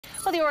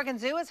Well, the Oregon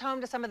Zoo is home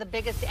to some of the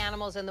biggest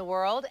animals in the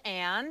world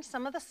and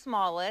some of the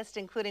smallest,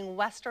 including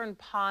western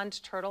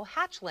pond turtle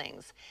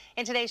hatchlings.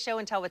 In today's Show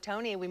and Tell with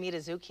Tony, we meet a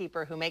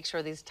zookeeper who makes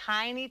sure these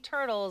tiny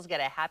turtles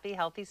get a happy,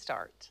 healthy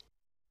start.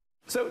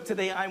 So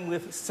today I'm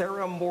with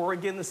Sarah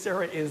Morgan.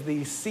 Sarah is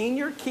the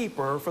senior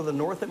keeper for the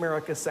North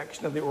America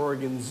section of the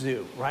Oregon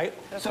Zoo, right?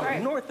 That's so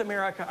right. North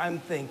America, I'm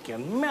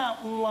thinking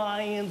mountain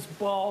lions,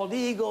 bald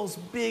eagles,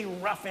 big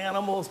rough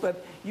animals,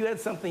 but you had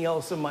something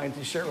else in mind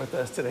to share with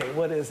us today.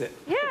 What is it?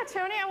 Yeah,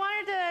 Tony, I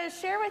wanted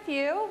to share with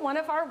you one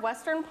of our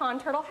western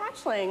pond turtle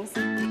hatchlings.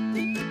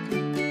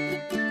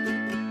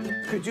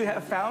 Could you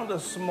have found a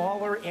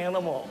smaller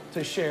animal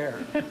to share?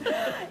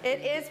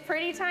 It is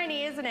pretty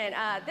tiny, isn't it?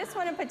 This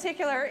one in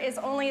particular is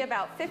only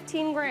about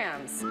 15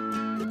 grams.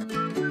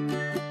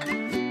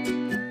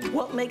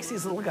 What makes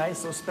these little guys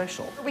so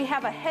special? We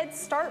have a Head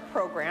Start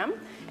program,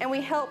 and we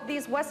help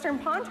these western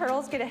pond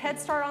turtles get a head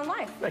start on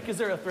life. Because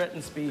they're a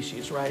threatened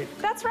species, right?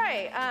 That's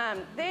right.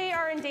 They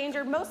are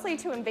endangered mostly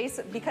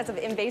because of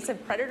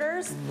invasive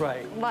predators,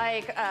 right?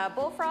 Like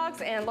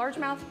bullfrogs and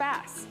largemouth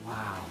bass.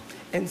 Wow.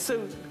 And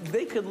so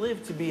they could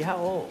live to be how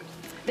old?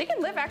 They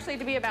can live actually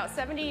to be about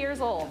 70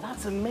 years old.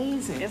 That's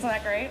amazing. Isn't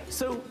that great?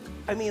 So,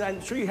 I mean, I'm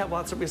sure you have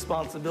lots of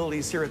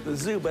responsibilities here at the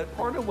zoo, but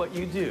part of what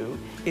you do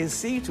is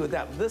see to it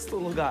that this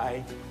little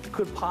guy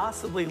could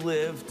possibly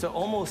live to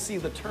almost see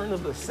the turn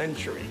of the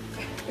century.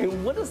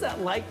 And what is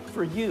that like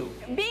for you?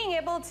 Being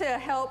able to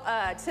help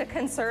to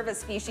conserve a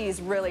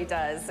species really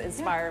does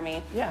inspire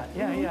me.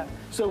 Yeah.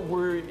 So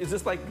is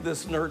this like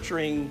this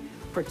nurturing,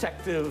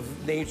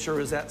 protective nature?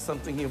 Is that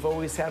something you've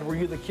always had? Were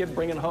you the kid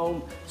bringing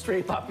home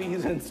stray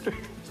puppies and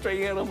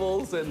stray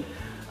animals? And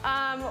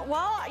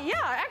well, yeah,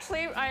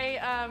 actually,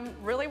 I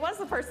really was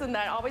the person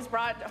that always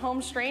brought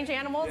home strange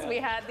animals. Yeah. We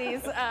had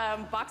these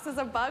boxes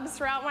of bugs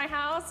throughout my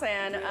house,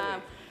 and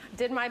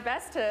did my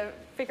best to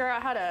figure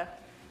out how to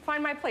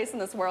find my place in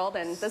this world,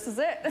 and this is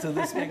it. So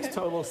this makes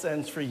total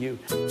sense for you.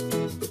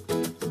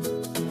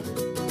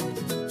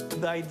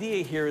 The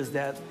idea here is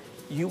that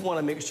you want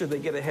to make sure they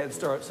get a head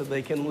start so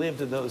they can live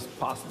to those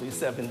possibly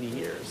 70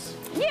 years.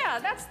 Yeah,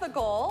 that's the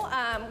goal.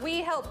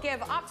 We help give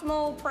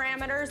optimal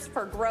parameters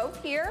for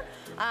growth here,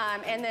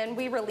 and then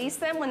we release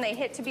them when they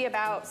hit to be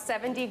about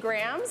 70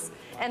 grams,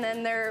 and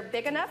then they're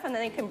big enough and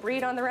then they can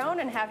breed on their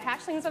own and have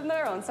hatchlings of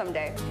their own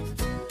someday.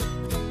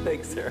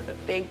 Thanks, Sarah.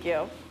 Thank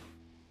you.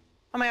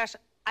 Oh my gosh,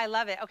 I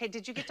love it. Okay,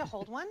 did you get to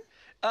hold one?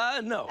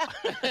 No.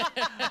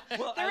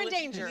 Well, they're in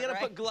danger, you gotta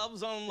right? put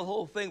gloves on the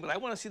whole thing, but I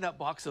want to see that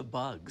box of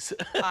bugs.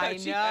 I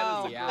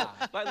know. Yeah.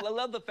 But I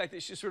love the fact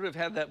that she sort of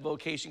had that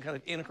vocation kind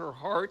of in her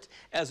heart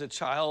as a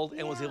child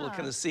and was able to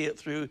kind of see it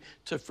through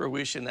to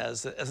fruition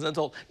as an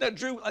adult. Now,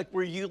 Drew, like,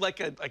 were you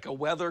like a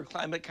weather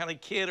climate kind of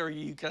kid, or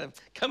you kind of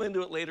come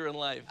into it later in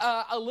life?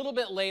 A little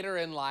bit later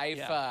in life,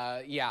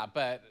 yeah,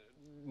 but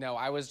no,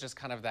 I was just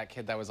kind of that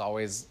kid that was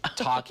always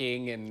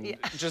talking and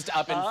just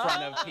up in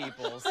front of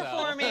people. So.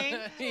 Performing.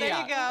 There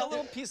you go. A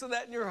little piece of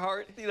that in your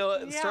heart, you know,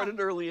 it started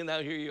early and now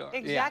here you are.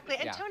 Exactly.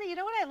 And Tony, you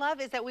know what I love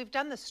is that we've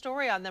done the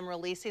story on them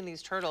releasing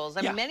these turtles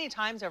many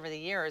times over the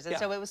years. And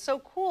so it was so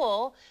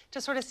cool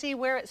to sort of see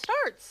where it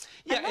starts.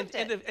 Yeah,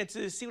 and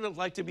to see what it's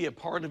like to be a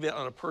part of it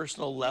on a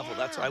personal level.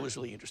 That's why I was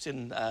really interested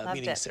in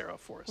meeting Sarah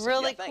for us.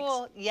 Really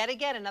cool. Yet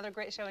again, another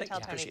great show and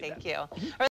tell, Tony. Thank you.